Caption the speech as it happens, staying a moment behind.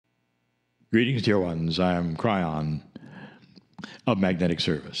Greetings, dear ones. I am Kryon of Magnetic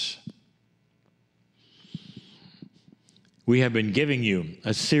Service. We have been giving you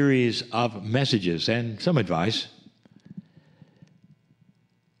a series of messages and some advice.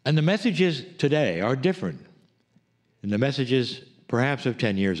 And the messages today are different than the messages perhaps of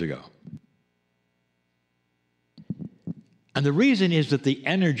 10 years ago. And the reason is that the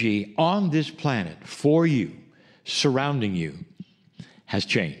energy on this planet for you, surrounding you, has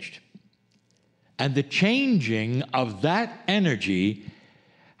changed. And the changing of that energy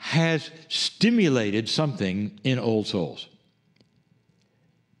has stimulated something in old souls.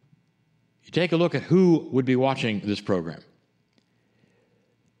 You take a look at who would be watching this program.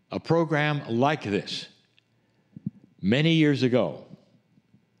 A program like this, many years ago,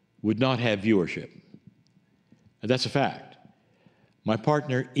 would not have viewership. And that's a fact. My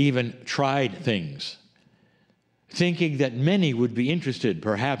partner even tried things, thinking that many would be interested,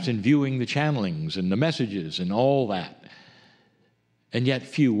 perhaps, in viewing the channelings and the messages and all that. And yet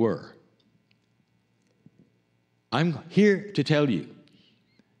few were. I'm here to tell you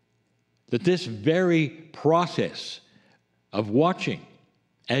that this very process of watching,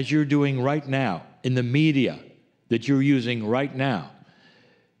 as you're doing right now, in the media that you're using right now,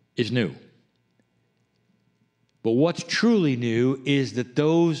 is new. But what's truly new is that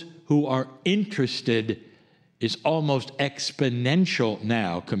those who are interested is almost exponential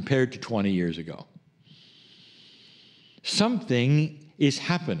now compared to 20 years ago. Something is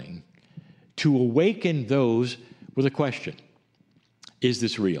happening to awaken those with a question. Is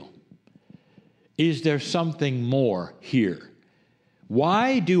this real? Is there something more here?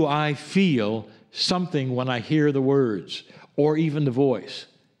 Why do I feel something when I hear the words or even the voice?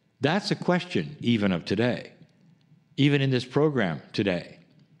 That's a question even of today, even in this program today.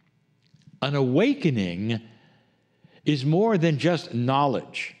 An awakening is more than just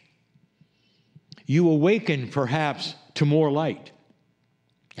knowledge. You awaken perhaps to more light.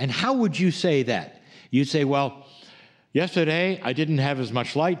 And how would you say that? You'd say, well, yesterday I didn't have as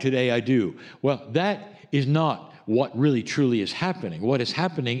much light, today I do. Well, that is not what really truly is happening. What is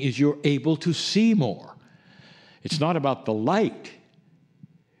happening is you're able to see more. It's not about the light.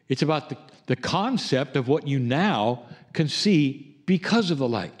 It's about the concept of what you now can see because of the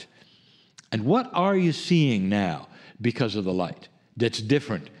light. And what are you seeing now because of the light that's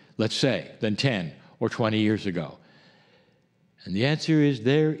different, let's say, than 10 or 20 years ago? And the answer is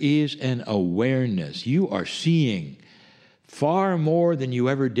there is an awareness. You are seeing far more than you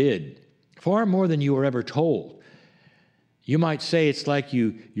ever did, far more than you were ever told. You might say it's like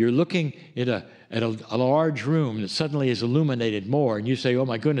you're looking at a large room that suddenly is illuminated more, and you say, oh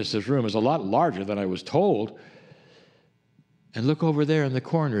my goodness, this room is a lot larger than I was told. And look over there in the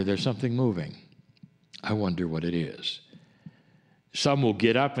corner, there's something moving. I wonder what it is. Some will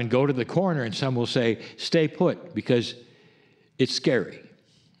get up and go to the corner, and some will say, stay put, because it's scary.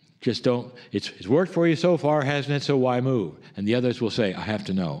 Just don't, it's worked for you so far, hasn't it? So why move? And the others will say, I have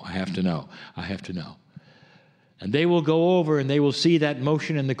to know, I have to know, I have to know. And they will go over and they will see that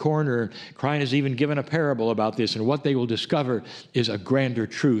motion in the corner. Kryon has even given a parable about this, and what they will discover is a grander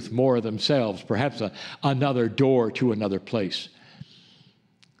truth, more of themselves, perhaps another door to another place.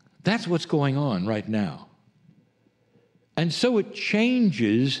 That's what's going on right now. And so it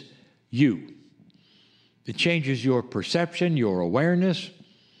changes you. It changes your perception, your awareness.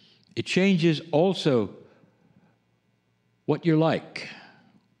 It changes also what you're like.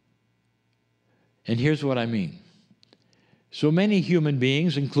 And here's what I mean. So many human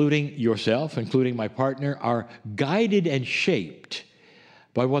beings, including yourself, including my partner, are guided and shaped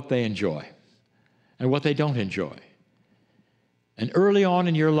by what they enjoy and what they don't enjoy. And early on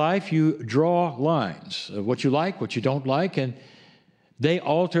in your life, you draw lines of what you like, what you don't like, and they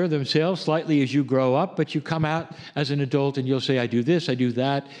alter themselves slightly as you grow up, but you come out as an adult and you'll say, I do this, I do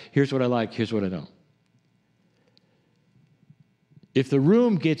that, here's what I like, here's what I don't. If the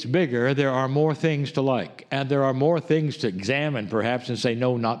room gets bigger, there are more things to like, and there are more things to examine, perhaps, and say,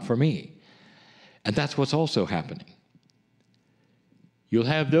 no, not for me. And that's what's also happening. You'll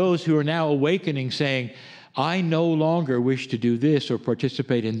have those who are now awakening saying, I no longer wish to do this or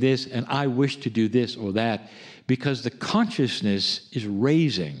participate in this, and I wish to do this or that, because the consciousness is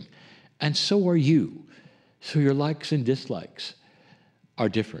raising, and so are you. So your likes and dislikes are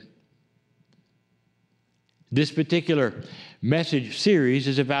different. This particular message series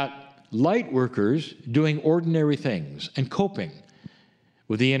is about light workers doing ordinary things and coping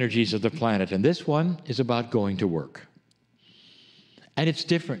with the energies of the planet. And this one is about going to work. And it's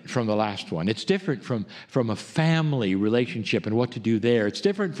different from the last one. It's different from a family relationship and what to do there. It's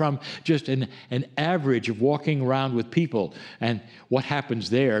different from just an average of walking around with people and what happens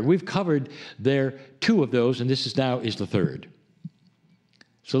there. And we've covered there 2 of those, and this is the third.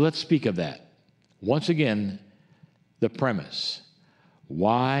 So let's speak of that. Once again, the premise.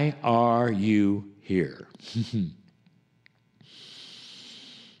 Why are you here?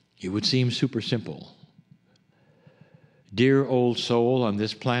 It would seem super simple. Dear old soul on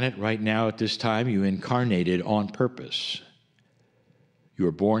this planet right now at this time, you incarnated on purpose. You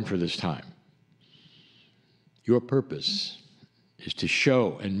were born for this time. Your purpose is to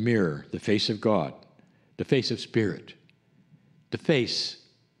show and mirror the face of God, the face of Spirit, the face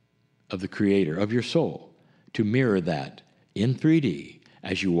of the Creator of your soul, to mirror that in 3D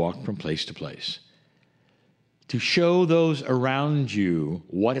as you walk from place to place. To show those around you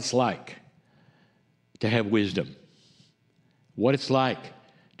what it's like to have wisdom, what it's like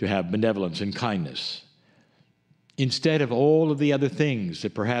to have benevolence and kindness, instead of all of the other things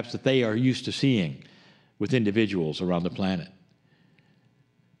that perhaps that they are used to seeing with individuals around the planet.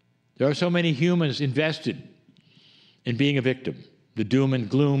 There are so many humans invested in being a victim, the doom and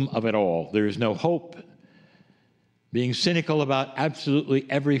gloom of it all. There is no hope, being cynical about absolutely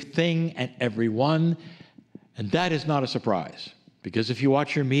everything and everyone, and that is not a surprise, because if you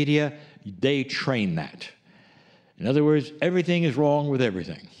watch your media, they train that. In other words, everything is wrong with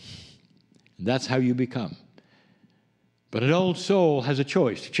everything. And that's how you become. But an old soul has a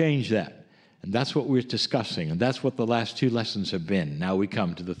choice to change that. And that's what we're discussing. And that's what the last 2 lessons have been. Now we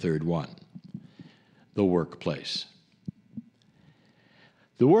come to the third one, the workplace.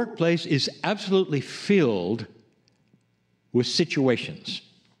 The workplace is absolutely filled with situations.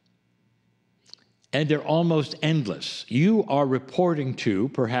 And they're almost endless. You are reporting to,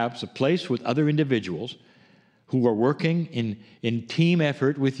 perhaps, a place with other individuals who are working in team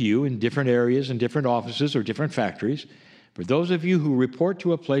effort with you in different areas and different offices or different factories. For those of you who report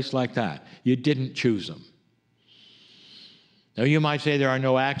to a place like that, you didn't choose them. Now, you might say there are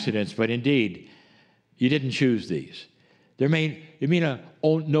no accidents, but indeed, you didn't choose these. It may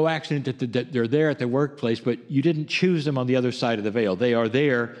no accident that they're there at the workplace, but you didn't choose them on the other side of the veil. They are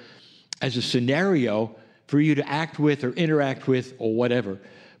there as a scenario for you to act with or interact with or whatever.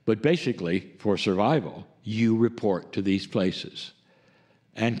 But basically, for survival, you report to these places.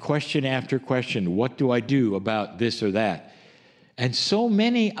 And question after question, what do I do about this or that? And so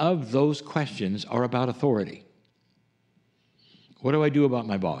many of those questions are about authority. What do I do about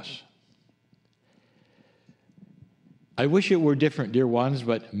my boss? I wish it were different, dear ones,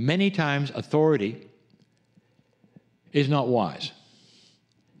 but many times authority is not wise.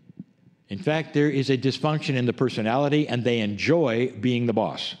 In fact, there is a dysfunction in the personality, and they enjoy being the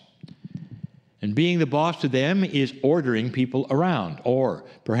boss. And being the boss to them is ordering people around, or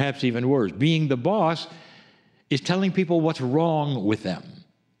perhaps even worse, being the boss is telling people what's wrong with them.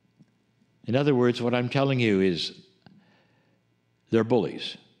 In other words, what I'm telling you is they're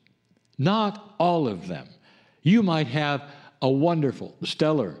bullies. Not all of them. You might have a wonderful,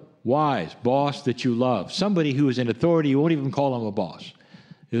 stellar, wise boss that you love, somebody who is in authority. You won't even call him a boss.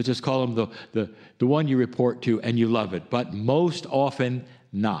 You'll just call him the one you report to, and you love it, but most often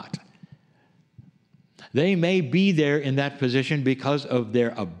not. They may be there in that position because of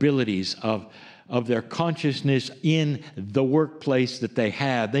their abilities, of their consciousness in the workplace that they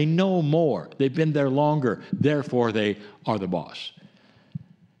have. They know more. They've been there longer. Therefore, they are the boss.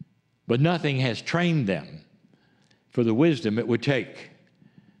 But nothing has trained them for the wisdom it would take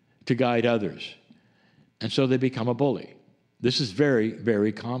to guide others. And so they become a bully. This is very,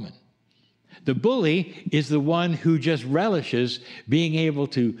 very common. The bully is the one who just relishes being able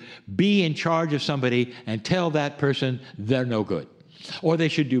to be in charge of somebody and tell that person they're no good, or they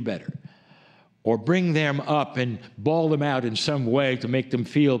should do better, or bring them up and bawl them out in some way to make them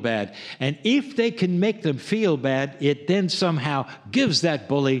feel bad. And if they can make them feel bad, it then somehow gives that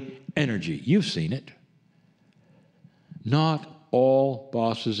bully energy. You've seen it. Not all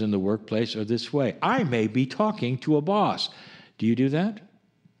bosses in the workplace are this way. I may be talking to a boss. Do you do that?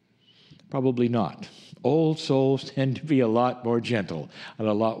 Probably not. Old souls tend to be a lot more gentle and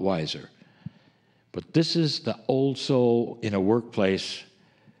a lot wiser. But this is the old soul in a workplace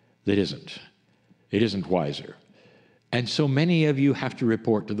that isn't. It isn't wiser. And so many of you have to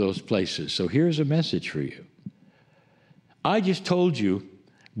report to those places. So here's a message for you. I just told you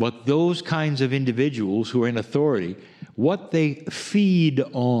what those kinds of individuals who are in authority, what they feed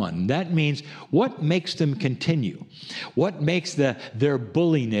on. That means what makes them continue. What makes their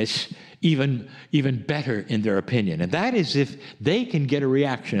bulliness even better in their opinion. And that is if they can get a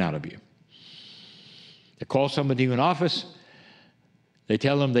reaction out of you. They call somebody to an office, They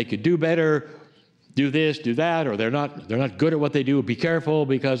tell them they could do better, do this, do that, or they're not good at what they do, be careful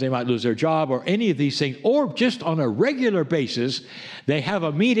because they might lose their job, or any of these things. Or just on a regular basis, they have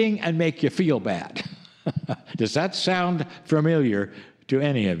a meeting and make you feel bad. Does that sound familiar to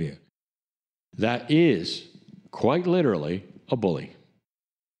any of you? That is quite literally a bully.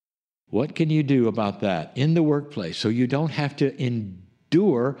 What can you do about that in the workplace so you don't have to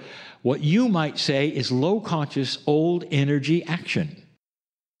endure what you might say is low-conscious, old energy action?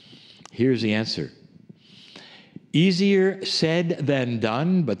 Here's the answer. Easier said than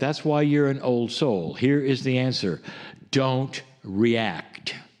done, but that's why you're an old soul. Here is the answer. Don't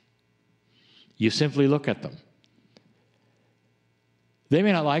react. You simply look at them. They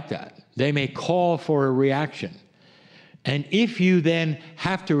may not like that. They may call for a reaction. And if you then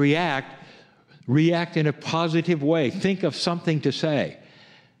have to react in a positive way. Think of something to say.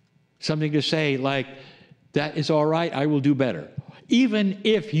 Something to say like, that is all right, I will do better. Even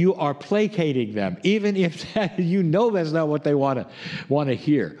if you are placating them, even if you know that's not what they want to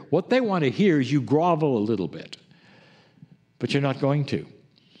hear. What they want to hear is you grovel a little bit, but you're not going to.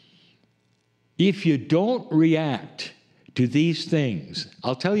 If you don't react to these things,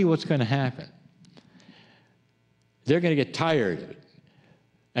 I'll tell you what's going to happen. They're going to get tired of it,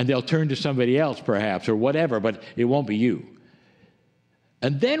 and they'll turn to somebody else perhaps, or whatever, but it won't be you.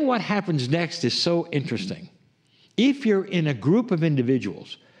 And then what happens next is so interesting. If you're in a group of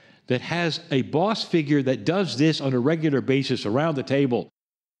individuals that has a boss figure that does this on a regular basis around the table,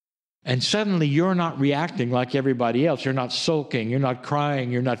 and suddenly you're not reacting like everybody else, you're not sulking, you're not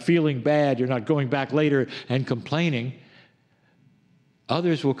crying, you're not feeling bad, you're not going back later and complaining,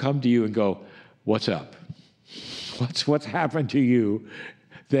 others will come to you and go, what's up? What's happened to you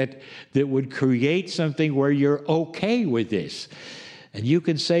that would create something where you're okay with this? And you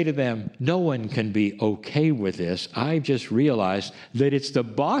can say to them, no one can be okay with this. I just realized that it's the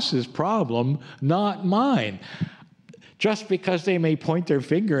boss's problem, not mine. Just because they may point their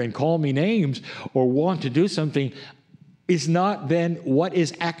finger and call me names or want to do something is not then what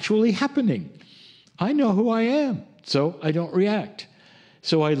is actually happening. I know who I am, so I don't react.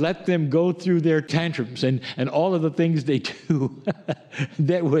 So I let them go through their tantrums and all of the things they do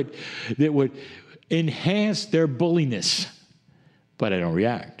that would enhance their bulliness. But I don't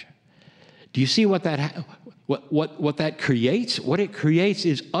react. Do you see what that creates? What it creates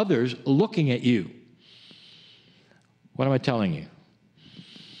is others looking at you. What am I telling you?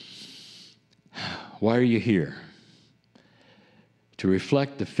 Why are you here? To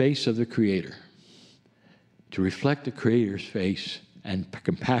reflect the face of the Creator. To reflect the Creator's face and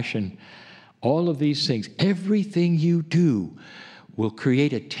compassion. All of these things, everything you do will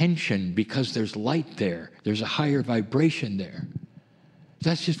create a tension because there's light there. There's a higher vibration there.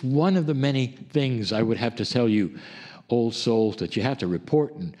 That's just one of the many things I would have to tell you, old souls, that you have to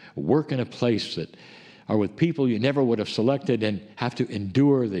report and work in a place that are with people you never would have selected and have to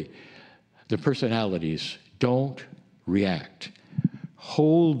endure the personalities. Don't react.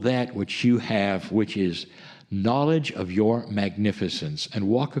 Hold that which you have, which is knowledge of your magnificence, and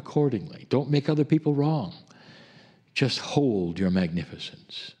walk accordingly. Don't make other people wrong. Just hold your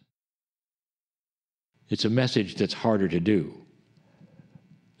magnificence. It's a message that's harder to do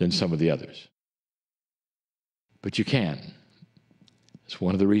than some of the others. But you can. It's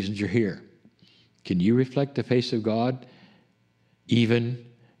one of the reasons you're here. Can you reflect the face of God even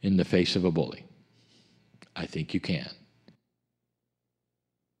in the face of a bully? I think you can.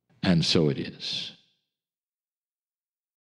 And so it is.